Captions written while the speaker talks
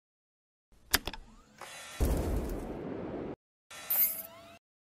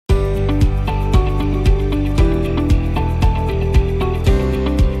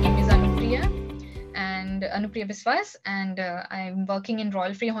Biwas, and I'm working in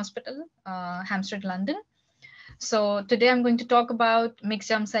Royal Free Hospital, Hampstead, London. So today I'm going to talk about mixed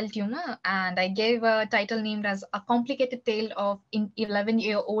germ cell tumor, and I gave a title named as A Complicated Tale of an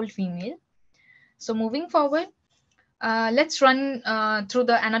 11-year-old Female. So moving forward, let's run through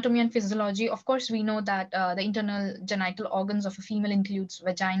the anatomy and physiology. Of course, we know that the internal genital organs of a female includes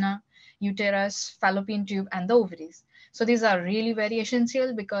vagina, uterus, fallopian tube, and the ovaries. So these are really very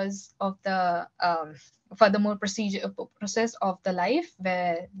essential because of the furthermore process of the life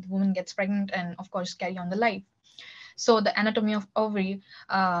where the woman gets pregnant and of course carry on the life. So the anatomy of ovary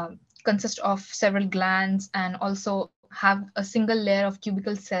consists of several glands and also have a single layer of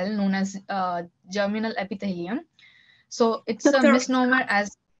cubical cell known as germinal epithelium. So it's a Doctor, misnomer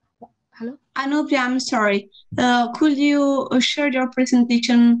as, hello? Anupriya, I'm sorry. Could you share your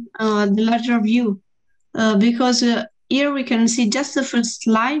presentation, the larger view? Because here we can see just the first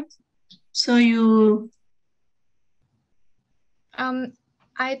slide. So you...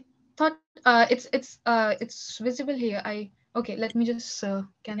 I thought it's visible here. Okay, let me just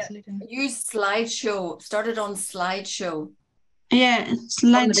cancel it. Use slideshow. Started on slideshow. Yeah, From the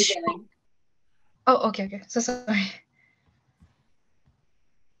slideshow. beginning. Oh, okay. So sorry.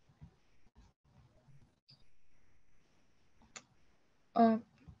 Okay,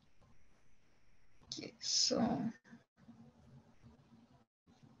 so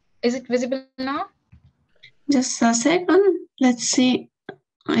is it visible now? Just a second. Let's see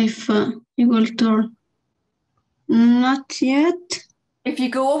if you will turn. Not yet. If you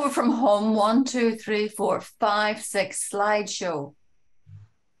go over from home, 1, 2, 3, 4, 5, 6, slideshow.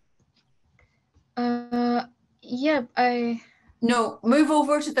 Yeah, No, move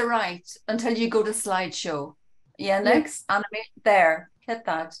over to the right until you go to slideshow. Yeah, next, animate there. Hit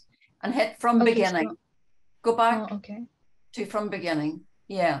that. And hit from beginning. So, go back okay. to from beginning.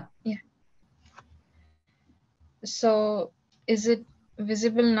 Yeah. Yeah. So is it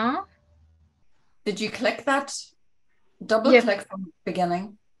visible now? Did you click that? Double click from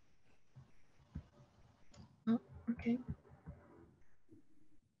beginning. Oh, okay.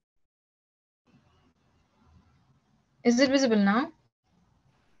 Is it visible now?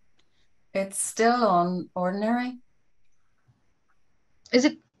 It's still on ordinary. Is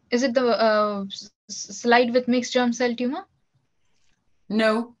it the slide with mixed germ cell tumor?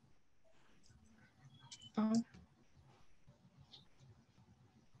 No. Oh.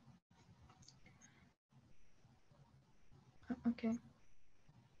 Okay.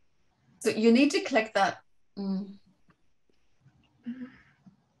 So you need to click that.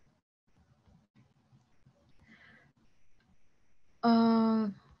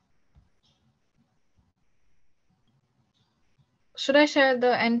 Should I share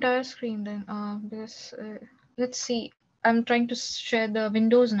the entire screen then? Because let's see. I'm trying to share the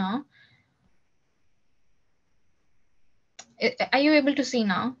windows now. Are you able to see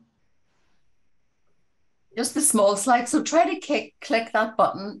now? Just the small slide. So try to click that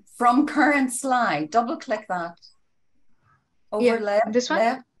button from current slide. Double click that. Over left. This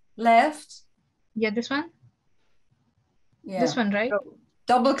one? Left. Yeah, this one? Yeah. This one, right?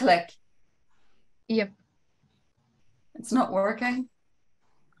 Double click. Yep. It's not working.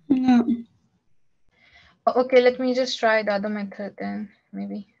 No. Okay, let me just try the other method then.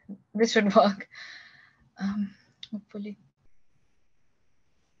 Maybe this should work. Hopefully.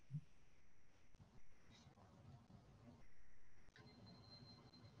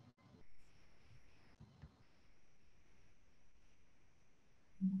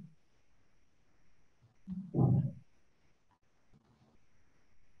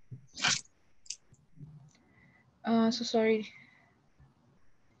 So sorry.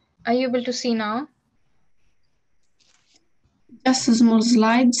 Are you able to see now? Just small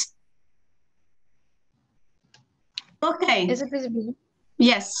slides. Okay. Is it visible?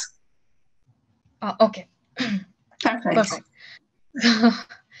 Yes. Okay. Perfect.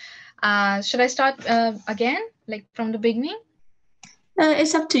 Should I start again, like from the beginning?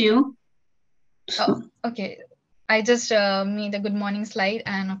 It's up to you. Oh, okay. I just made a good morning slide,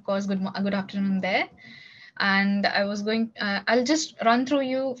 and of course, good afternoon there. And I was going. I'll just run through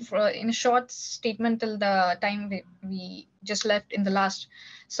you in a short statement till the time we just left in the last.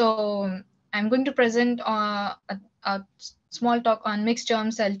 So I'm going to present a small talk on mixed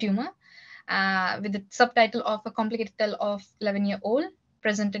germ cell tumor with the subtitle of A Complicated Tale of 11-year-old,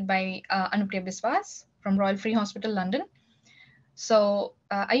 presented by Anupriya Biwas from Royal Free Hospital, London. So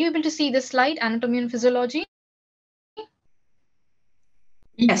are you able to see this slide, anatomy and physiology?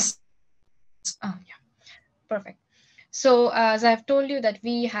 Yes. Oh, yeah. Perfect. So as I've told you that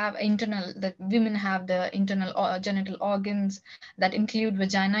that women have the internal genital organs that include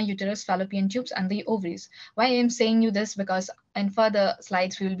vagina, uterus, fallopian tubes, and the ovaries. Why I'm saying you this, because in further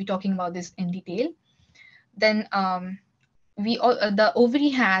slides we will be talking about this in detail. Then the ovary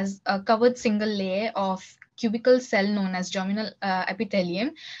has a covered single layer of cubical cell known as germinal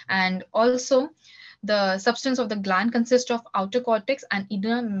epithelium, and also the substance of the gland consists of outer cortex and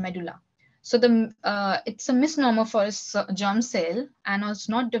inner medulla. So it's a misnomer for a germ cell, and it's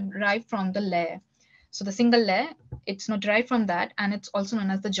not derived from the layer. So the single layer, it's not derived from that, and it's also known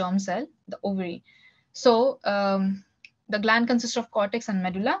as the germ cell, the ovary. So the gland consists of cortex and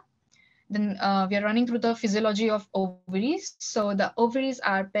medulla. Then we are running through the physiology of ovaries. So the ovaries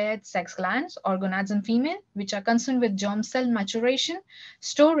are paired sex glands or gonads in female, which are concerned with germ cell maturation,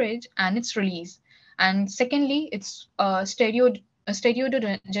 storage, and its release. And secondly, it's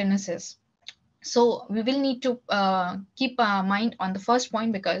stereogenesis. So we will need to keep our mind on the first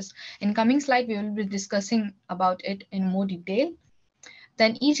point, because in coming slide we will be discussing about it in more detail.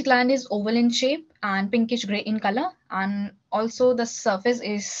 Then each gland is oval in shape and pinkish gray in color, and also the surface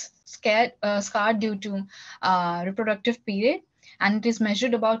is scarred due to reproductive period, and it is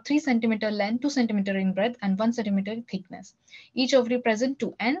measured about 3 centimeter length, 2 centimeter in breadth, and 1 centimeter thickness. Each ovary present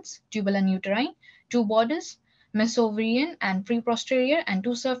 2 ends, tubal and uterine, 2 borders, mesovarian and preposterior, and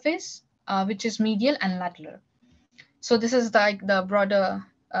 2 surface, which is medial and lateral. So this is like the broader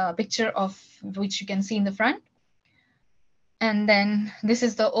picture of which you can see in the front. And then this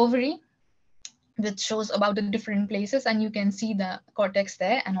is the ovary, which shows about the different places, and you can see the cortex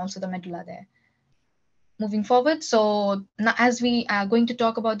there and also the medulla there. Moving forward, so now as we are going to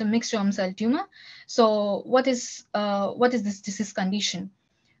talk about the mixed germ cell tumor, so what is this disease condition?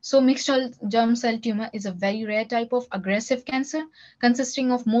 So mixed germ cell tumor is a very rare type of aggressive cancer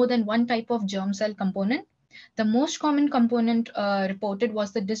consisting of more than one type of germ cell component. The most common component reported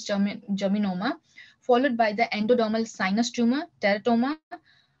was the dysgerminoma, followed by the endodermal sinus tumor, teratoma,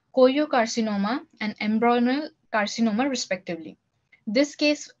 choriocarcinoma, and embryonal carcinoma, respectively. This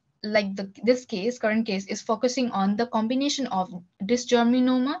case, current case, is focusing on the combination of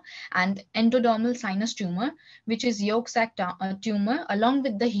dysgerminoma and endodermal sinus tumor, which is yolk sac tumor, along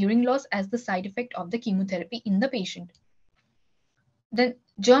with the hearing loss as the side effect of the chemotherapy in the patient. The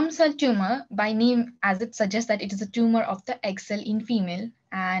germ cell tumor, by name as it suggests, that it is a tumor of the egg cell in female,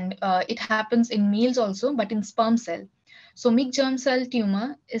 and it happens in males also, but in sperm cell. So mixed germ cell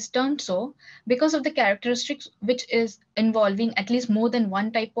tumor is termed so because of the characteristics which is involving at least more than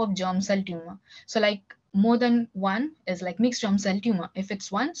one type of germ cell tumor. So like more than one is like mixed germ cell tumor. If it's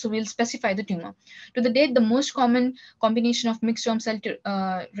one, so we'll specify the tumor. To the date, the most common combination of mixed germ cell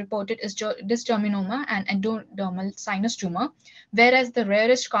reported is dysgerminoma and endodermal sinus tumor, whereas the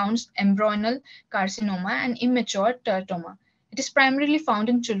rarest counts embryonal carcinoma and immature teratoma. It is primarily found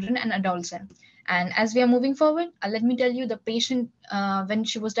in children and adolescents. And as we are moving forward, let me tell you the patient, when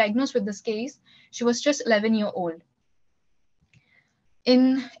she was diagnosed with this case, she was just 11-year-old.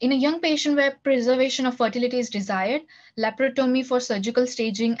 In a young patient where preservation of fertility is desired, laparotomy for surgical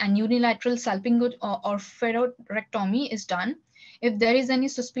staging and unilateral salpingo or pherectomy is done. If there is any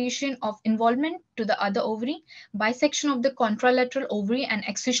suspicion of involvement to the other ovary, bisection of the contralateral ovary and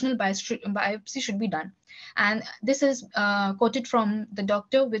excisional biopsy should be done. And this is quoted from the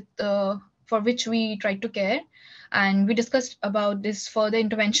doctor for which we tried to care. And we discussed about this further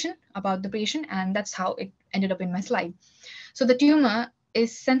intervention about the patient, and that's how it ended up in my slide. So the tumor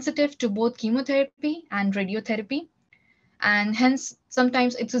is sensitive to both chemotherapy and radiotherapy, and hence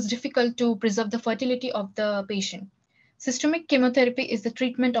sometimes it is difficult to preserve the fertility of the patient. Systemic chemotherapy is the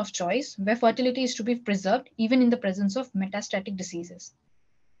treatment of choice where fertility is to be preserved even in the presence of metastatic diseases.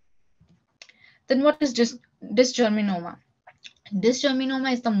 Then what is dysgerminoma?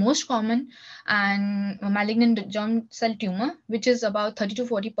 Dysgerminoma is the most common and malignant germ cell tumor, which is about 30 to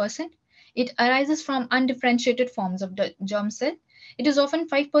 40%. It arises from undifferentiated forms of the germ cell. It is often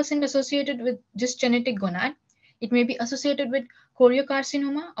 5% associated with dysgenetic gonad. It may be associated with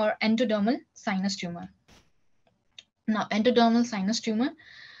choriocarcinoma or endodermal sinus tumor. Now, endodermal sinus tumor,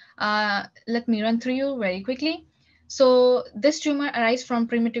 let me run through you very quickly. So this tumor arises from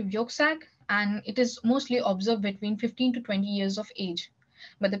primitive yolk sac, and it is mostly observed between 15 to 20 years of age.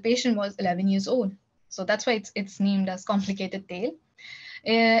 But the patient was 11 years old. So that's why it's named as complicated tail.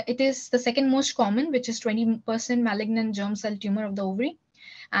 It is the second most common, which is 20% malignant germ cell tumor of the ovary.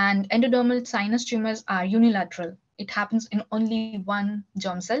 And endodermal sinus tumors are unilateral. It happens in only one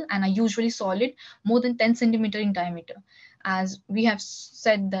germ cell and are usually solid, more than 10 centimeter in diameter. As we have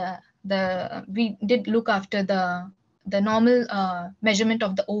said, we did look after the the normal measurement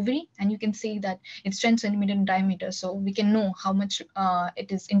of the ovary, and you can see that it's 10 centimeter in diameter. So we can know how much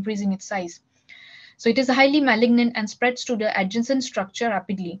it is increasing its size. So it is highly malignant and spreads to the adjacent structure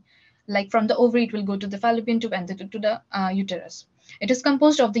rapidly. Like from the ovary, it will go to the fallopian tube and to the uterus. It is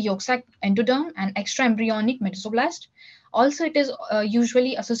composed of the yolk sac, endoderm, and extraembryonic metasoblast. Also, it is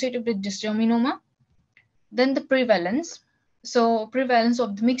usually associated with dysgerminoma. Then the prevalence. So prevalence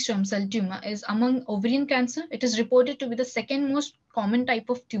of the mixed germ cell tumor is among ovarian cancer. It is reported to be the second most common type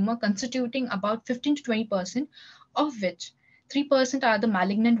of tumor, constituting about 15 to 20%, of which 3% are the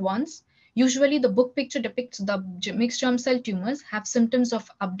malignant ones. Usually, the book picture depicts the mixed germ cell tumors have symptoms of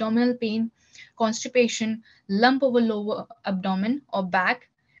abdominal pain, constipation, lump over lower abdomen or back.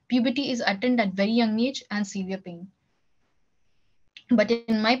 Puberty is attained at very young age and severe pain. But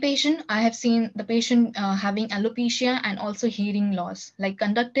in my patient, I have seen the patient having alopecia and also hearing loss, like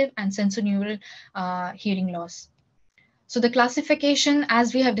conductive and sensorineural hearing loss. So the classification,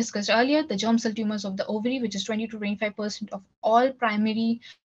 as we have discussed earlier, the germ cell tumors of the ovary, which is 20 to 25% of all primary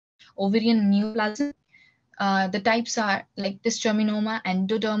ovarian neoplasm. The types are like dysgerminoma,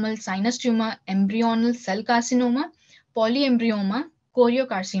 endodermal sinus tumor, embryonal cell carcinoma, polyembryoma,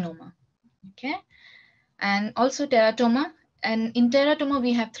 choriocarcinoma. Okay, and also teratoma. And in teratoma,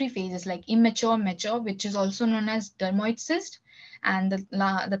 we have three phases, like immature, mature, which is also known as dermoid cyst. And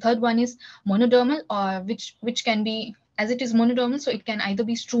the third one is monodermal, or which can be, as it is monodermal, so it can either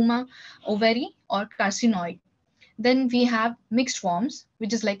be struma, ovary, or carcinoid. Then we have mixed forms,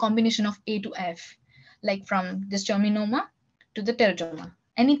 which is like combination of A to F, like from dysgerminoma to the teratoma.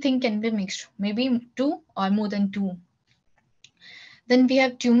 Anything can be mixed, maybe two or more than two. Then we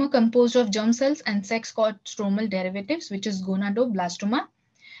have tumor composed of germ cells and sex cord stromal derivatives, which is gonadoblastoma.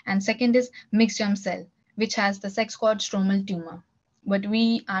 And second is mixed germ cell, which has the sex cord stromal tumor. But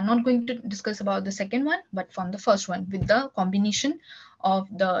we are not going to discuss about the second one, but from the first one with the combination of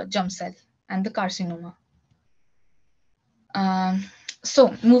the germ cell and the carcinoma.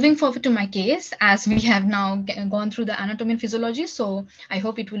 So moving forward to my case, as we have now gone through the anatomy and physiology, so I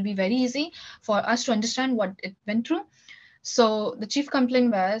hope it will be very easy for us to understand what it went through. So the chief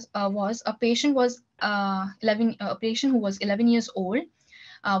complaint was a patient who was 11 years old,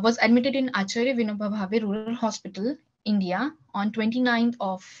 was admitted in Acharya Vinoba Bhave Rural Hospital, India, on 29th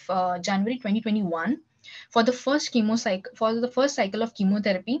of January 2021 for the first cycle of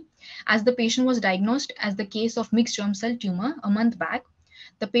chemotherapy, as the patient was diagnosed as the case of mixed germ cell tumor a month back.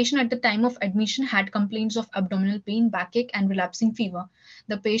 The patient at the time of admission had complaints of abdominal pain, backache, and relapsing fever.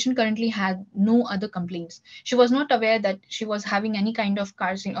 The patient currently had no other complaints. She was not aware that she was having any kind of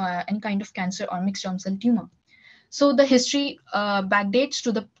cancer or mixed germ cell tumor. So the history backdates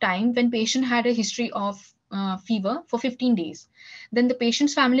to the time when patient had a history of fever for 15 days. Then the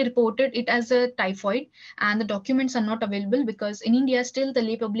patient's family reported it as a typhoid, and the documents are not available because in India still the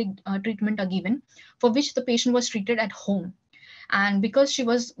lay public treatment are given, for which the patient was treated at home. And because she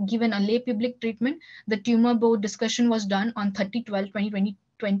was given a lay public treatment, the tumor board discussion was done on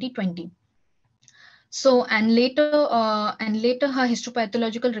 30/12/2020. So, and later her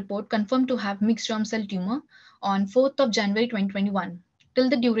histopathological report confirmed to have mixed germ cell tumor on 4th of January 2021. Till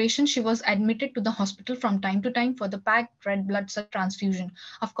the duration, she was admitted to the hospital from time to time for the packed red blood cell transfusion.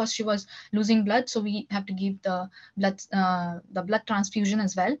 Of course, she was losing blood, so we have to give the blood transfusion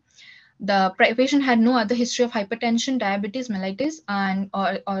as well. The patient had no other history of hypertension, diabetes, mellitus, and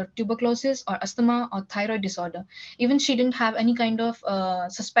or tuberculosis or asthma or thyroid disorder. Even she didn't have any kind of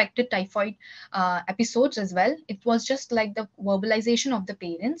suspected typhoid episodes as well. It was just like the verbalization of the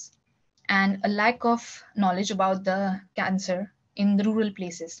parents and a lack of knowledge about the cancer in the rural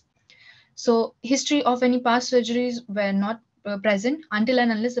places. So history of any past surgeries were not present until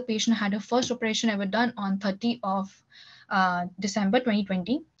and unless the patient had her first operation ever done on 30 of December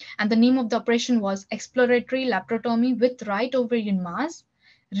 2020. And the name of the operation was exploratory laparotomy with right ovarian mass,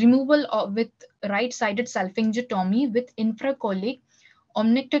 removal with right-sided salpingectomy with infracolic,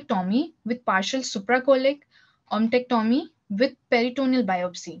 omnictectomy with partial supracolic, ompectomy with peritoneal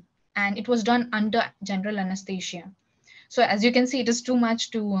biopsy. And it was done under general anesthesia. So as you can see, it is too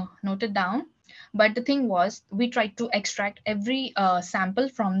much to note it down. But the thing was, we tried to extract every sample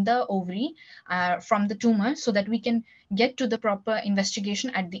from the ovary, from the tumor, so that we can get to the proper investigation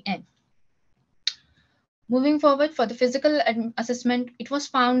at the end. Moving forward, for the physical assessment, it was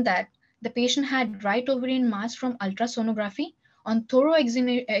found that the patient had right ovarian mass from ultrasonography on thorough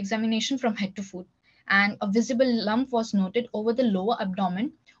examination from head to foot, and a visible lump was noted over the lower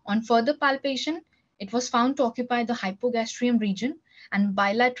abdomen. On further palpation, it was found to occupy the hypogastrium region and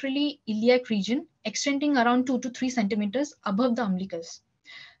bilaterally iliac region, extending around 2 to 3 centimeters above the umbilicus.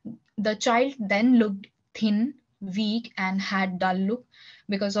 The child then looked thin, weak and had dull look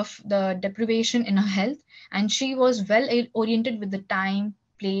because of the deprivation in her health, and she was well oriented with the time,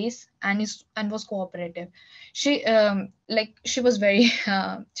 place, and was cooperative. She like she was very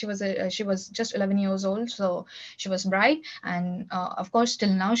she was just 11 years old, so she was bright, and of course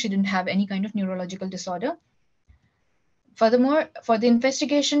till now she didn't have any kind of neurological disorder. Furthermore, for the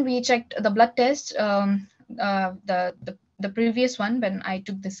investigation, we checked the blood test. The previous one when I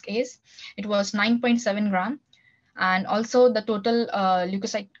took this case, it was 9.7 gram, and also the total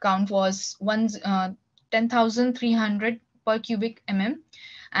leukocyte count was 10,300 per cubic mm,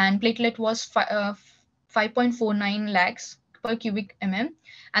 and platelet was 5.49 lakhs per cubic mm,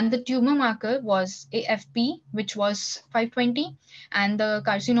 and the tumor marker was AFP, which was 520, and the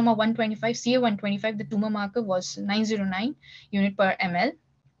carcinoma 125, CA125, the tumor marker was 909 unit per ml.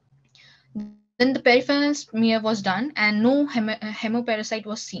 Then the peripheral smear was done, and no hemoparasite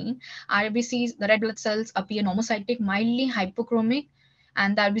was seen. RBCs, the red blood cells, appear normocytic, mildly hypochromic,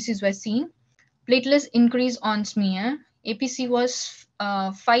 and the RBCs were seen. Platelets increase on smear. APC was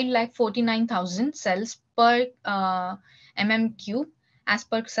 5,49,000 cells per mm cube as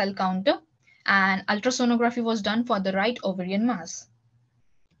per cell counter, and ultrasonography was done for the right ovarian mass.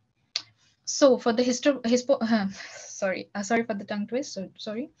 So for the sorry for the tongue twist.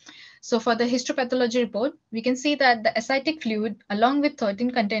 Sorry. So for the histopathology report, we can see that the ascitic fluid, along with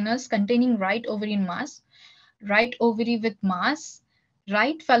 13 containers containing right ovarian mass, right ovary with mass,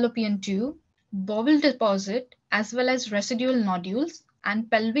 right fallopian tube, bowel deposit, as well as residual nodules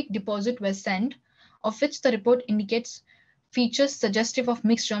and pelvic deposit were sent, of which the report indicates features suggestive of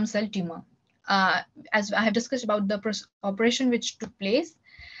mixed germ cell tumor. As I have discussed about the operation which took place,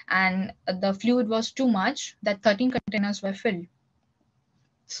 and the fluid was too much that 13 containers were filled.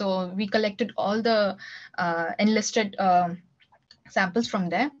 So we collected all the enlisted samples from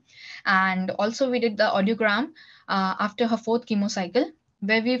there, and also we did the audiogram after her 4th chemo cycle,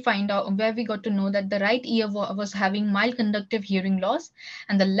 where we got to know that the right ear was having mild conductive hearing loss,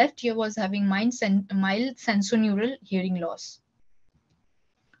 and the left ear was having mild sensorineural hearing loss.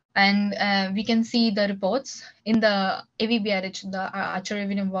 And we can see the reports in the AVBRH, the Acharya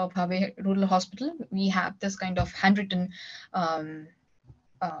Vinoba Bhave Rural Hospital. We have this kind of handwritten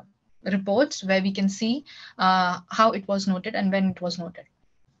reports where we can see how it was noted and when it was noted.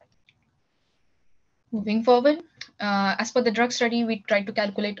 Moving forward, as per the drug study, we tried to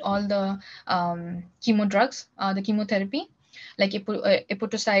calculate all the chemo drugs, the chemotherapy, like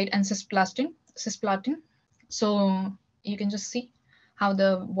epotoside and cisplatin. So you can just see how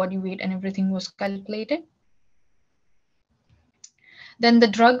the body weight and everything was calculated. Then the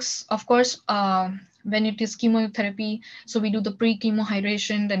drugs, of course, when it is chemotherapy, so we do the pre-chemo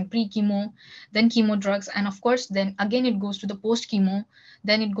hydration, then pre-chemo, then chemo drugs, and of course, then again it goes to the post-chemo,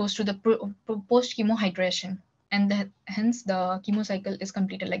 then it goes to the post-chemo hydration, and hence the chemo cycle is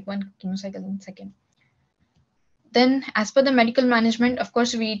completed, like 1 chemo cycle in second. Then as per the medical management, of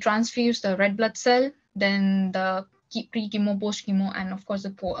course, we transfuse the red blood cell, then the pre-chemo, post-chemo, and of course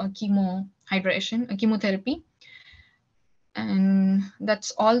the chemo hydration, chemotherapy. And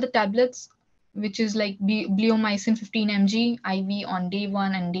that's all the tablets, which is like bleomycin 15 mg IV on day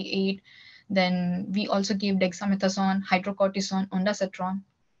 1 and day 8. Then we also gave dexamethasone, hydrocortisone, ondansetron.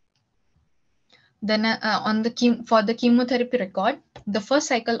 Then for the chemotherapy record, the first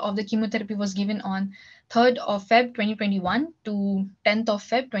cycle of the chemotherapy was given on 3rd of Feb 2021 to 10th of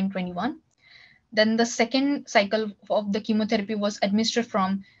Feb 2021. Then the second cycle of the chemotherapy was administered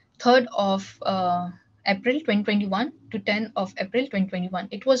from 3rd of April 2021 to 10th of April 2021.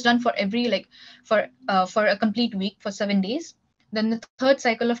 It was done for for a complete week for 7 days. Then the third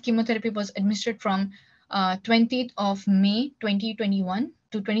cycle of chemotherapy was administered from 20th of May 2021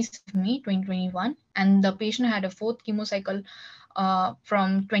 to 26th of May 2021, and the patient had a 4th chemo cycle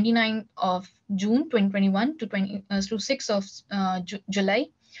from 29th of June 2021 to 6th of July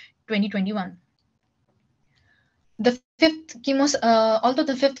 2021. The although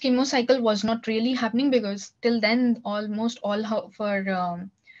the 5th chemo cycle was not really happening, because till then almost all for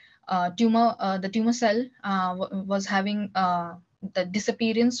the tumor cell was having the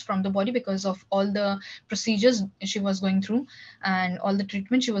disappearance from the body because of all the procedures she was going through and all the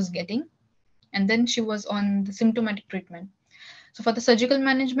treatment she was getting, and then she was on the symptomatic treatment. So for the surgical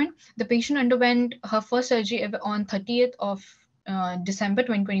management, the patient underwent her first surgery on 30th of December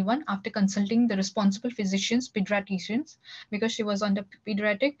 2021 after consulting the responsible physicians, pediatricians, because she was under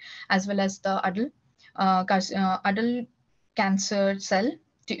pediatric as well as the adult cancer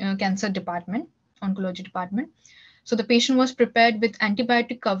department, oncology department. So the patient was prepared with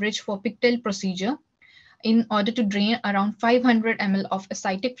antibiotic coverage for pigtail procedure in order to drain around 500 ml of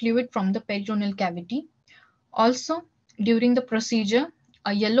ascitic fluid from the peritoneal cavity. Also, during the procedure,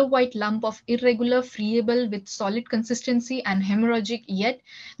 a yellow-white lump of irregular, friable with solid consistency and hemorrhagic yet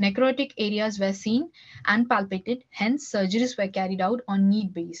necrotic areas were seen and palpated. Hence, surgeries were carried out on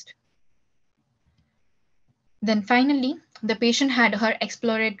need-based. Then finally, the patient had her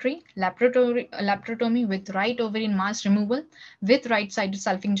exploratory laparotomy with right ovarian mass removal, with right-sided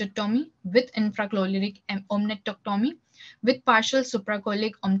salpingectomy, with infracholic omenectomy, with partial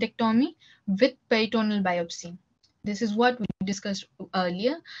supracholic omenectomy, with peritoneal biopsy. This is what we discussed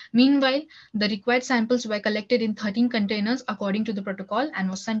earlier. Meanwhile, the required samples were collected in 13 containers according to the protocol and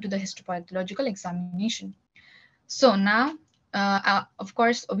was sent to the histopathological examination. So now, of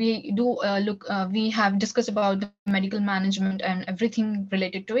course, we have discussed about the medical management and everything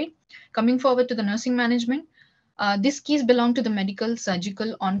related to it. Coming forward to the nursing management, these keys belong to the medical,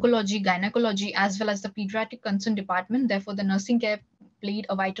 surgical, oncology, gynecology, as well as the pediatric concern department. Therefore, the nursing care played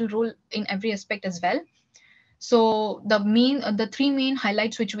a vital role in every aspect as well. So the three main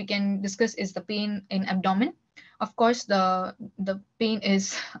highlights which we can discuss is the pain in abdomen. Of course, the pain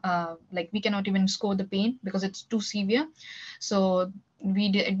is like we cannot even score the pain because it's too severe. So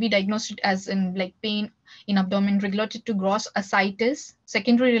we diagnosed it as in like pain in abdomen related to gross ascites,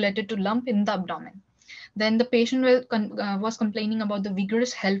 secondary related to lump in the abdomen. Then the patient was complaining about the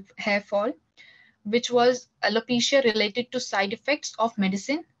vigorous hair fall, which was alopecia related to side effects of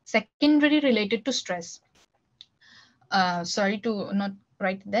medicine, secondary related to stress. Sorry to not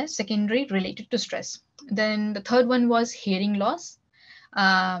write there, secondary related to stress. Then the third one was hearing loss.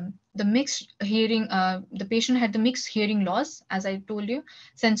 The mixed hearing, the patient had the mixed hearing loss, as I told you,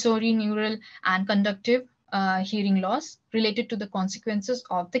 sensory, neural, and conductive hearing loss related to the consequences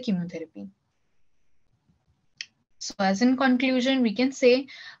of the chemotherapy. So as in conclusion, we can say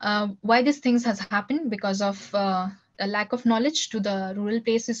why these things has happened because of a lack of knowledge to the rural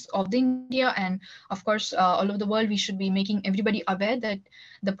places of the India, and of course all over the world. We should be making everybody aware that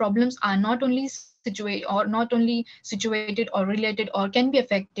the problems are not only situated or related or can be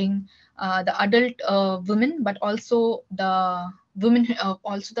affecting the adult women, but also the women,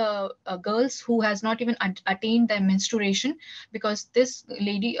 also the girls who has not even attained their menstruation, because this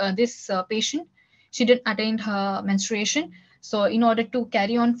lady, this patient, she didn't attain her menstruation. So in order to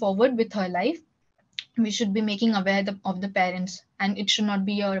carry on forward with her life, we should be making aware of the parents, and it should not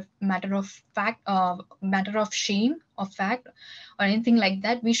be a matter of fact, matter of shame or fact or anything like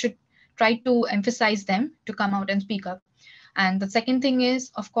that. We should try to emphasize them to come out and speak up. And the second thing is,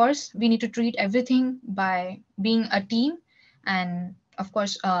 of course, we need to treat everything by being a team, and of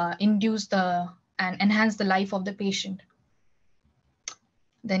course induce and enhance the life of the patient.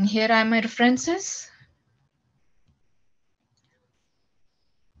 Then here are my references.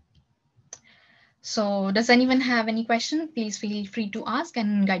 So does anyone have any question? Please feel free to ask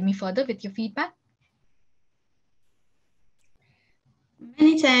and guide me further with your feedback.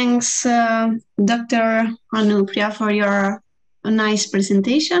 Many thanks, Dr. Anupriya, for your nice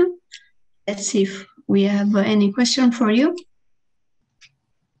presentation. Let's see if we have any question for you.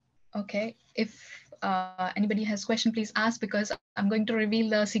 Okay, if anybody has question, please ask, because I'm going to reveal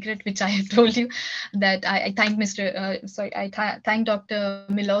the secret which I have told you, that I thank I thank Dr.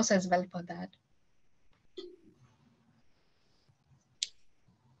 Milos as well for that.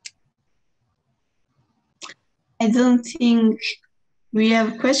 I don't think we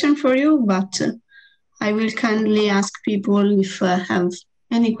have a question for you, but I will kindly ask people if have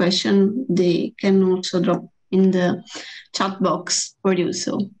any question, they can also drop in the chat box for you.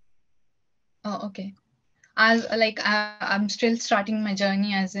 So. Oh, okay. I'm still starting my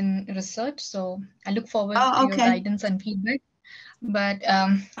journey as in research, so I look forward to your guidance and feedback. But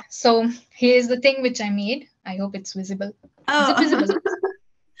so here's the thing which I made. I hope it's visible. Oh. Is it visible?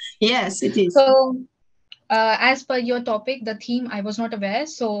 Yes, it is. So as per your topic, the theme, I was not aware.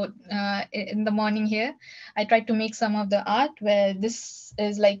 So in the morning here, I tried to make some of the art where this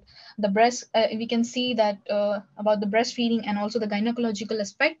is like the breast. We can see that about the breastfeeding and also the gynecological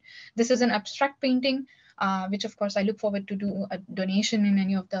aspect. This is an abstract painting, which of course I look forward to do a donation in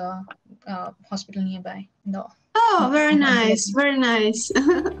any of the hospital nearby. No. Oh, very nice. Very nice.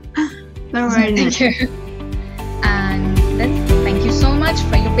 Very nice. Thank you. And then thank you so much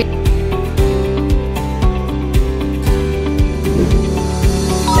for your patience.